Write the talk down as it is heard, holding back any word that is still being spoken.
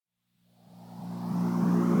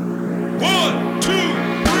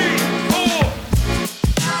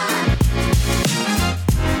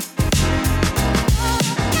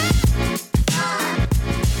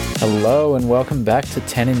Hello and welcome back to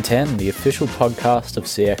 10 in 10, the official podcast of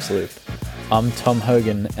CX Loop. I'm Tom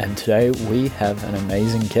Hogan and today we have an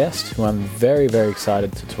amazing guest who I'm very, very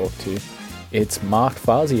excited to talk to. It's Mark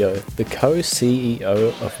Fazio, the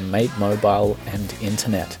co-CEO of Mate Mobile and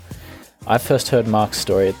Internet. I first heard Mark's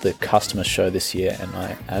story at the customer show this year and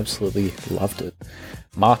I absolutely loved it.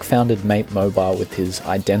 Mark founded Mate Mobile with his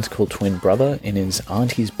identical twin brother in his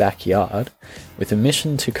auntie's backyard with a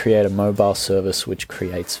mission to create a mobile service which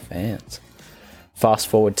creates fans. Fast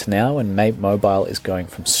forward to now and Mate Mobile is going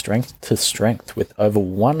from strength to strength with over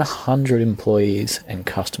 100 employees and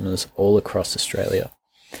customers all across Australia.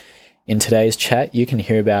 In today's chat, you can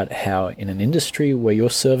hear about how in an industry where your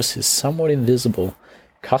service is somewhat invisible,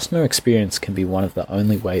 customer experience can be one of the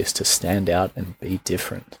only ways to stand out and be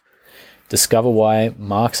different. Discover why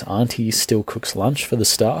Mark's auntie still cooks lunch for the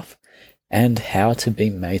staff and how to be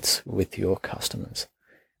mates with your customers.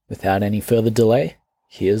 Without any further delay,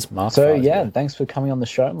 here's Mark Fazio. Thanks for coming on the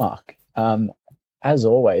show, Mark. As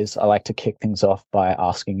always, I like to kick things off by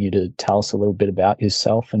asking you to tell us a little bit about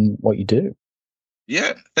yourself and what you do.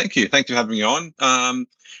 Yeah, thank you. Thanks for having me on.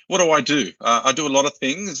 What do I do? I do a lot of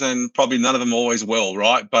things and probably none of them always well,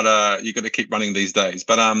 right? But you got to keep running these days.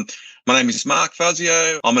 But my name is Mark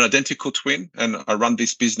Fazio. I'm an identical twin and I run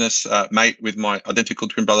this business, Mate, with my identical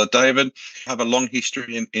twin brother, David. I have a long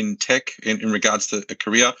history in tech in regards to a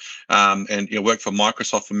career and worked for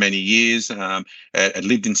Microsoft for many years. I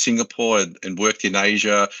lived in Singapore and worked in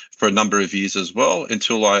Asia for a number of years as well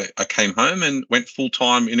until I came home and went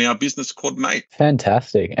full-time in our business called Mate.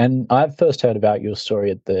 Fantastic. And I've first heard about your story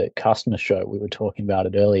at the customer show. We were talking about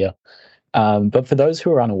it earlier. But for those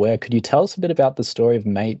who are unaware, could you tell us a bit about the story of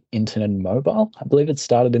Mate, Internet and Mobile? I believe it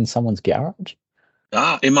started in someone's garage.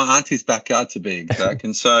 In my auntie's backyard, to be exact.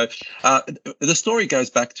 And so the story goes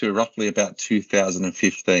back to roughly about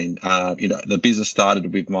 2015. The business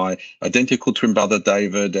started with my identical twin brother,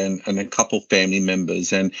 David, and a couple family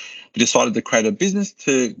members. And we decided to create a business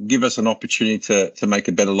to give us an opportunity to make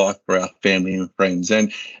a better life for our family and friends.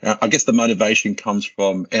 And I guess the motivation comes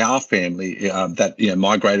from our family that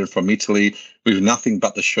migrated from Italy with nothing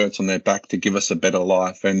but the shirts on their back to give us a better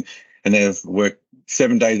life. And they've worked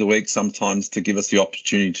 7 days a week sometimes to give us the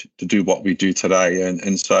opportunity to do what we do today.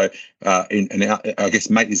 And so I guess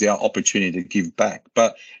Mate is our opportunity to give back.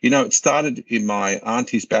 But, it started in my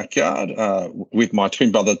auntie's backyard with my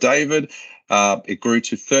twin brother, David. It grew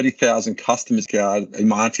to 30,000 customers in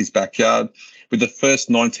my auntie's backyard with the first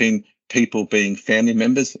 19 people being family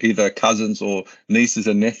members, either cousins or nieces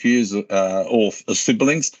and nephews or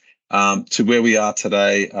siblings. To where we are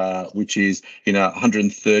today, which is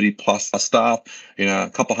 130 plus staff, a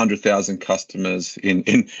couple 100,000 customers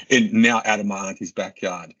in now out of my auntie's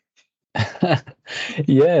backyard.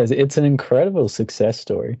 Yes, it's an incredible success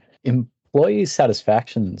story. Employee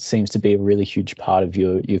satisfaction seems to be a really huge part of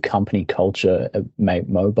your company culture at Mate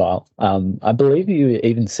Mobile. I believe you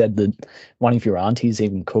even said that one of your aunties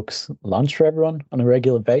even cooks lunch for everyone on a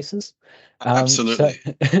regular basis. Absolutely.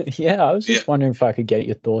 I was just wondering if I could get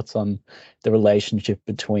your thoughts on the relationship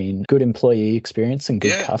between good employee experience and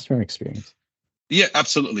good customer experience. Yeah,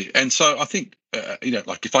 absolutely. And so I think,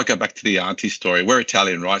 like if I go back to the auntie story, we're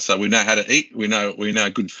Italian, right? So we know how to eat. We know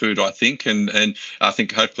good food, I think. And I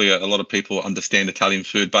think hopefully a lot of people understand Italian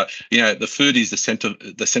food. But, the food is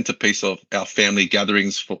the centerpiece of our family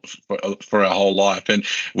gatherings for our whole life. And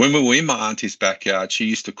when we were in my auntie's backyard, she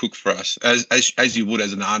used to cook for us as you would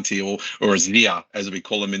as an auntie or as zia, as we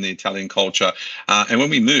call them in the Italian culture. And when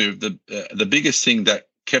we moved, the biggest thing that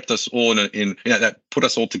kept us all that put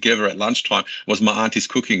us all together at lunchtime was my auntie's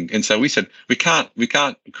cooking. And so we said, we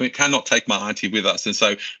cannot take my auntie with us. And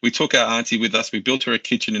so we took our auntie with us. We built her a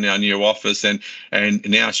kitchen in our new office and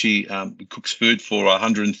now she cooks food for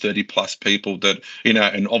 130 plus people that,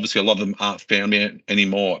 and obviously a lot of them aren't family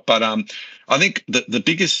anymore. But I think the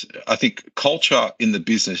biggest, culture in the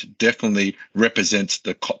business definitely represents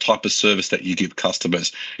the type of service that you give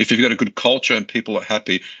customers. If you've got a good culture and people are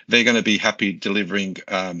happy, they're going to be happy delivering,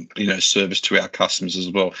 service to our customers as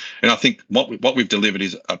well. And I think what we've delivered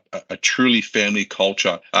is a truly family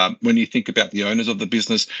culture. When you think about the owners of the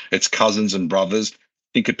business, it's cousins and brothers.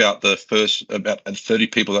 Think about about 30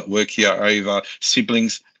 people that work here are either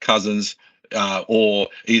siblings, cousins, or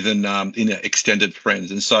even extended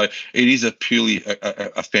friends. And so it is a purely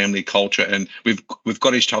a family culture, and we've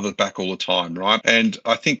got each other back all the time, right? And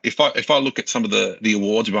I think if I look at some of the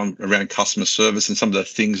awards around customer service and some of the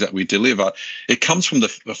things that we deliver, it comes from the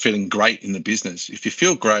feeling great in the business. If you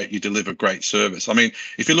feel great, you deliver great service. I mean,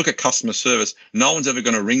 if you look at customer service, no one's ever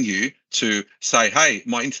going to ring you to say, hey,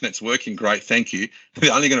 my internet's working great, thank you.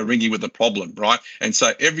 They're only going to ring you with a problem, right? And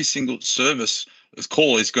so every single service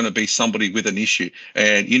call is going to be somebody with an issue,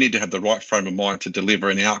 and you need to have the right frame of mind to deliver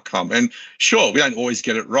an outcome. And sure, we don't always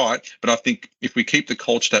get it right, but I think if we keep the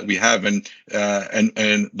culture that we have, and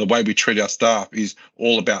the way we treat our staff is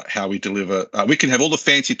all about how we deliver. We can have all the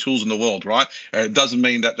fancy tools in the world, right? It doesn't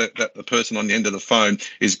mean that the person on the end of the phone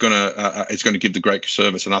is going to give the great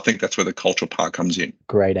service. And I think that's where the cultural part comes in.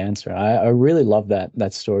 Great answer. I really love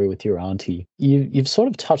that story with your auntie. You've sort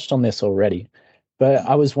of touched on this already, but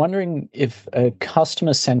I was wondering if a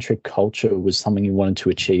customer-centric culture was something you wanted to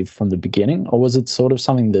achieve from the beginning, or was it sort of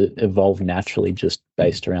something that evolved naturally just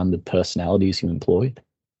based around the personalities you employed?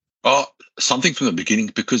 Oh, something from the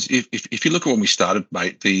beginning, because if you look at when we started,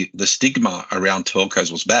 mate, the stigma around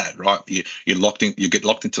telcos was bad, right? You get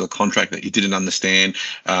locked into a contract that you didn't understand,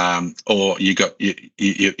 or you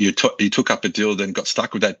took up a deal, then got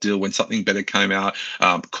stuck with that deal when something better came out.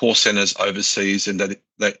 Call centers overseas, and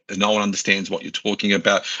that no one understands what you're talking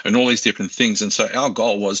about, and all these different things. And so our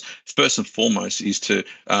goal was, first and foremost, is to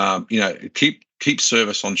keep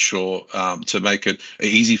service on shore, to make it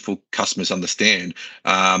easy for customers understand.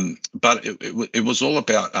 But it was all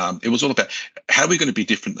about how are we going to be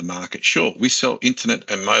different in the market? Sure, we sell internet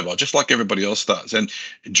and mobile just like everybody else does. And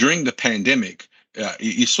during the pandemic,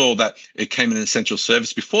 you saw that it came an essential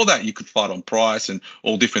service. Before that, you could fight on price and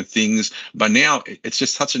all different things, but now it's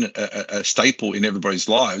just such a staple in everybody's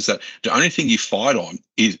lives that the only thing you fight on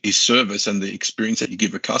is service and the experience that you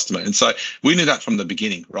give a customer. And so we knew that from the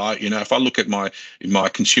beginning, right? If I look at my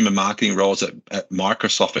consumer marketing roles at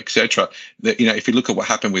Microsoft, etc., if you look at what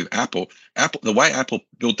happened with Apple, the way Apple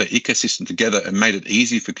built their ecosystem together and made it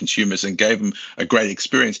easy for consumers and gave them a great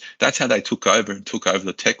experience, that's how they took over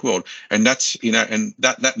the tech world. And that's and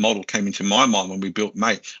that model came into my mind when we built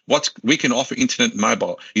Mate. We can offer internet and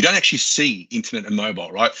mobile. You don't actually see internet and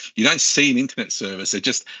mobile, right? You don't see an internet service. It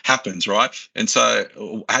just happens, right? And so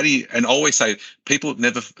how do you? And I always say people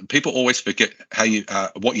always forget how you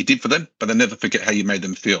what you did for them, but they never forget how you made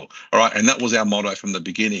them feel. All right, and that was our motto from the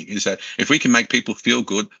beginning: is that if we can make people feel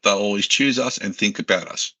good, they'll always choose us and think about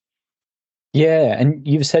us. Yeah, and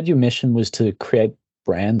you've said your mission was to create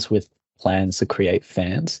brands with plans to create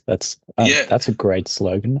fans. That's a great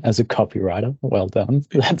slogan as a copywriter. Well done.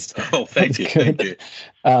 Thank you. Thank you.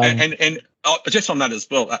 And just on that as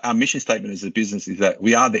well, our mission statement as a business is that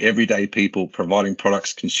we are the everyday people providing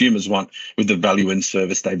products consumers want with the value and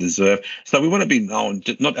service they deserve. So we want to be known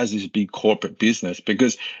not as this big corporate business,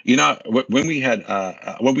 because when we had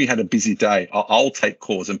a busy day, I'll take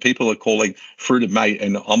calls and people are calling through to Mate,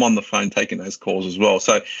 and I'm on the phone taking those calls as well.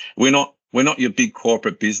 So we're not your big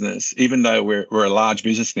corporate business, even though we're a large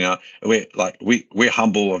business now. We're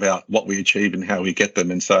humble about what we achieve and how we get them.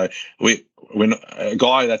 And so when a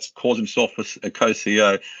guy that calls himself a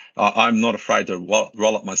co-CEO, I'm not afraid to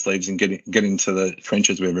roll up my sleeves and get into the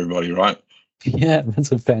trenches with everybody, right? Yeah,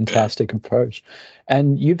 that's a fantastic approach.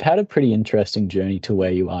 And you've had a pretty interesting journey to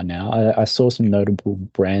where you are now. I saw some notable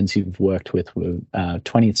brands you've worked with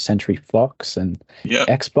 20th Century Fox and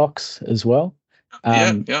Xbox as well.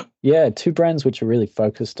 Yeah, two brands which are really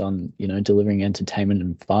focused on, delivering entertainment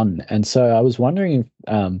and fun. And so I was wondering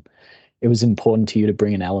if it was important to you to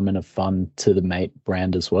bring an element of fun to the Mate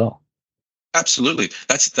brand as well. Absolutely.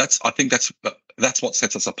 I think that's what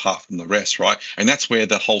sets us apart from the rest, right? And that's where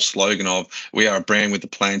the whole slogan of "we are a brand with a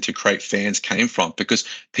plan to create fans" came from, because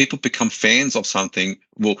people become fans of something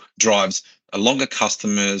drives longer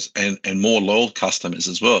customers and more loyal customers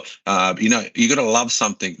as well. You got to love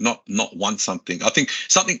something, not want something. I think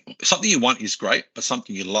something you want is great, but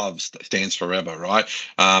something you love stands forever, right?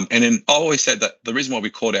 And then I always said that the reason why we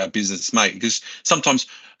called our business Mate, because sometimes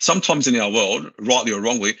in our world, rightly or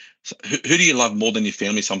wrongly, who do you love more than your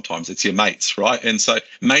family? Sometimes it's your mates, right? And so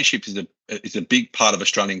mateship is a big part of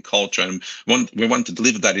Australian culture, and we want to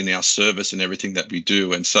deliver that in our service and everything that we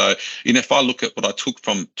do. And so, if I look at what I took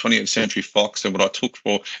from 20th Century Fox and what I took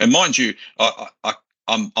and mind you,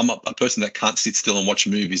 I'm a person that can't sit still and watch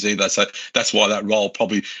movies either. So that's why that role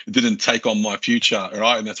probably didn't take on my future,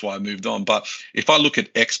 right? And that's why I moved on. But if I look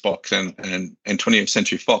at Xbox and 20th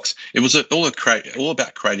Century Fox, it was all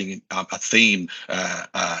about creating a theme,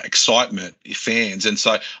 excitement, fans. And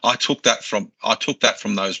so I took that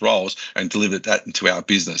from those roles and delivered that into our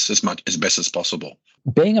business as best as possible.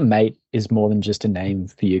 Being a Mate is more than just a name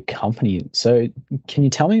for your company. So can you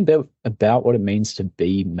tell me about what it means to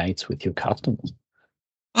be mates with your customers?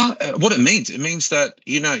 What it means that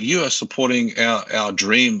you are supporting our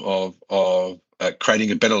dream of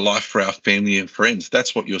creating a better life for our family and friends.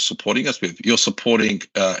 That's what you're supporting us with. You're supporting.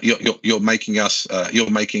 You're making us. You're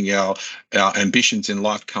making our ambitions in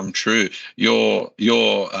life come true. You're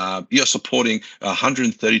supporting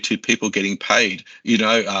 132 people getting paid.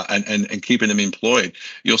 And keeping them employed.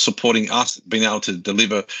 You're supporting us being able to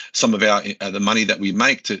deliver some of our the money that we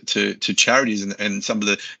make to charities and some of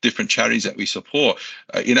the different charities that we support.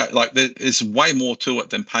 There's way more to it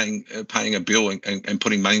than paying a bill and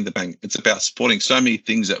putting money in the bank. It's about supporting so many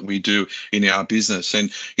things that we do in our business.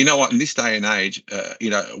 And you know what? In this day and age,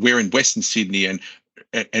 we're in Western Sydney, and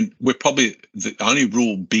we're probably the only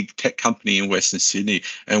real big tech company in Western Sydney,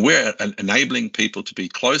 and we're enabling people to be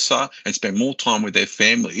closer and spend more time with their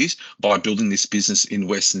families by building this business in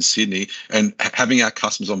Western Sydney. And having our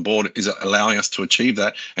customers on board is allowing us to achieve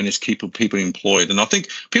that, and is keeping people employed. And I think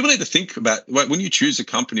people need to think about, when you choose a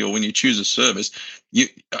company or when you choose a service,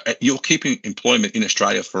 you're keeping employment in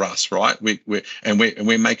Australia for us, right?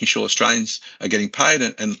 We're making sure Australians are getting paid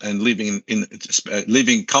and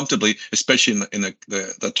living comfortably, especially in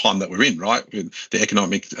the time that we're in, right, with the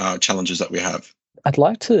economic challenges that we have. I'd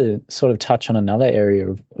like to sort of touch on another area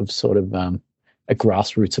of sort of a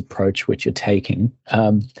grassroots approach which you're taking.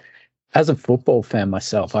 As a football fan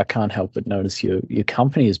myself, I can't help but notice your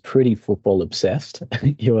company is pretty football obsessed.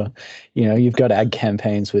 You've got ad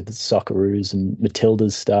campaigns with Socceroos and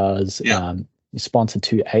Matilda's stars. Yeah. You sponsor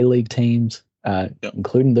 2 A-League teams,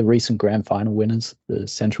 including the recent grand final winners, the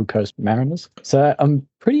Central Coast Mariners. So I'm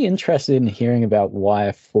pretty interested in hearing about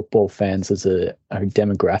why football fans as a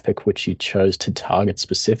demographic which you chose to target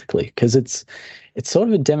specifically, because it's sort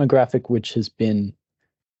of a demographic which has been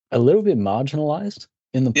a little bit marginalized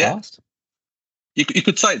in the past. You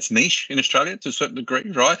could say it's niche in Australia to a certain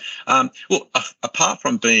degree, right? Apart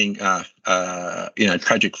from being,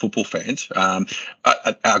 tragic football fans,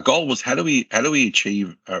 our goal was how do we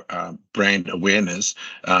achieve brand awareness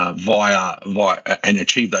via and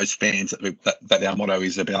achieve those fans that our motto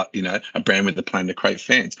is about, a brand with a plan to create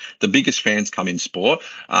fans. The biggest fans come in sport,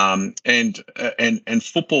 and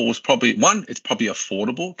football was probably one. It's probably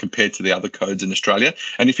affordable compared to the other codes in Australia.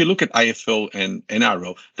 And if you look at AFL and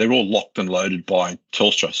NRL, they're all locked and loaded by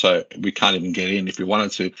Telstra, so we can't even get in if we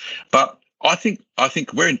wanted to. But I think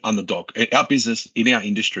we're an underdog. Our business in our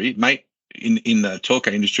industry, mate, in the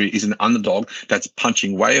telco industry, is an underdog that's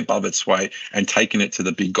punching way above its weight and taking it to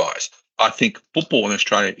the big guys. I think football in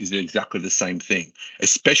Australia is exactly the same thing,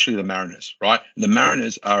 especially the Mariners, right? The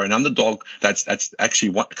Mariners are an underdog that's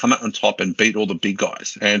actually come out on top and beat all the big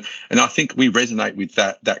guys. And I think we resonate with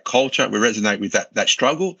that culture. We resonate with that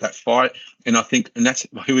struggle, that fight. And I think, and that's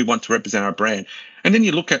who we want to represent our brand. And then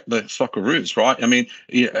you look at the Socceroos, right? I mean,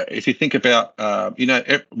 if you think about,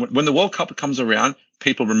 when the World Cup comes around,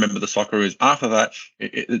 people remember the Socceroos. After that,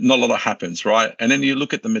 not a lot happens, right? And then you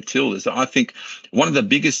look at the Matildas. I think one of the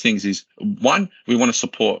biggest things is, one, we want to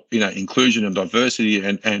support, inclusion and diversity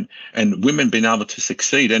and women being able to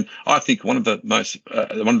succeed. And I think one of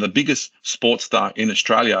the biggest sports star in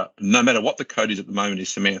Australia, no matter what the code is at the moment, is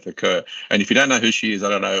Samantha Kerr. And if you don't know who she is, I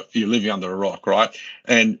don't know, you're living under a rock, right?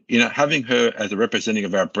 And having her as a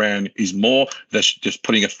representative of our brand is more than just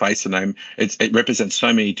putting a face and name. It represents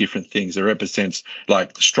so many different things. It represents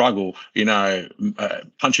like struggle,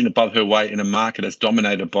 punching above her weight in a market that's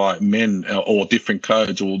dominated by men or different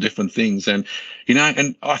codes or different things. And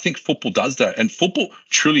and I think football does that, and football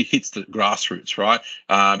truly hits the grassroots, right?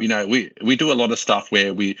 We do a lot of stuff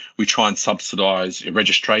where we try and subsidise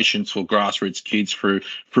registrations for grassroots kids through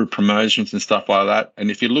promotions and stuff like that.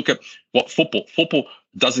 And if you look at what football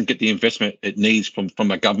doesn't get the investment it needs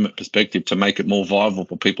from a government perspective to make it more viable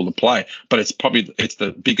for people to play, but it's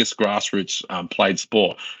the biggest grassroots played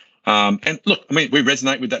sport. And look, I mean, we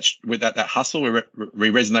resonate with that hustle.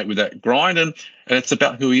 We resonate with that grind, and it's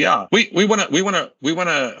about who we are. We want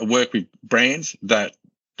to work with brands that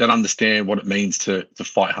understand what it means to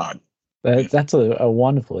fight hard. That's a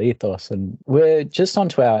wonderful ethos, and we're just on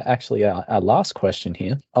to our last question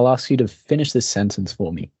here. I'll ask you to finish this sentence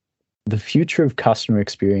for me. The future of customer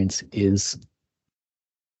experience is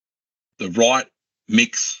the right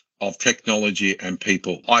mix of technology and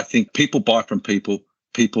people. I think people buy from people.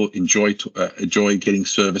 People enjoy getting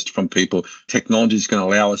serviced from people. Technology is going to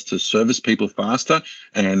allow us to service people faster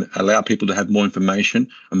and allow people to have more information.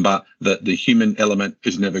 But the human element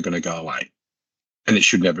is never going to go away, and it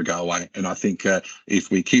should never go away. And I think if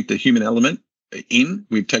we keep the human element in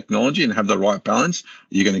with technology and have the right balance,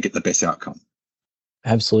 you're going to get the best outcome.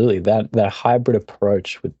 Absolutely. That hybrid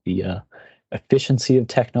approach with the efficiency of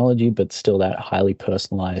technology, but still that highly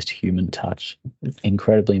personalized human touch,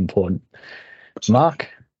 incredibly important. Mark,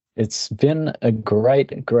 it's been a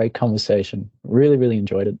great conversation. Really, really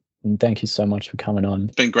enjoyed it. And thank you so much for coming on.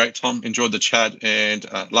 It's been great, Tom. Enjoyed the chat, and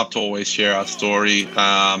love to always share our story.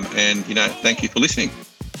 And thank you for listening.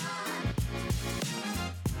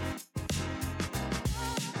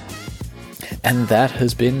 And that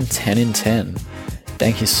has been 10 in 10.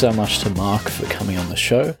 Thank you so much to Mark for coming on the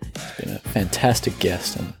show. He's been a fantastic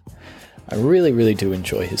guest, and I really, really do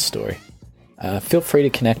enjoy his story. Feel free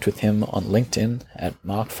to connect with him on LinkedIn at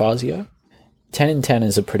Mark Fazio. 10 in 10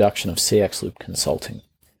 is a production of CX Loop Consulting.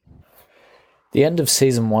 The end of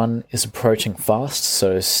Season 1 is approaching fast,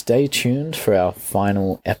 so stay tuned for our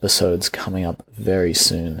final episodes coming up very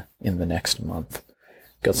soon in the next month.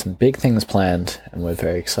 Got some big things planned, and we're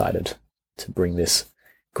very excited to bring this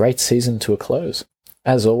great season to a close.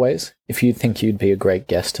 As always, if you think you'd be a great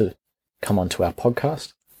guest to come onto our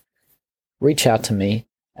podcast, reach out to me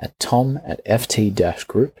at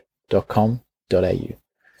tom@ft-group.com.au.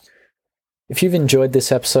 If you've enjoyed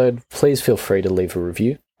this episode, please feel free to leave a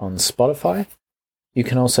review on Spotify. You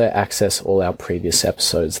can also access all our previous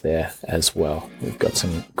episodes there as well. We've got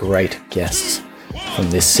some great guests from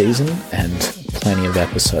this season and plenty of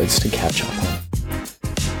episodes to catch up on.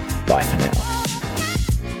 Bye for now.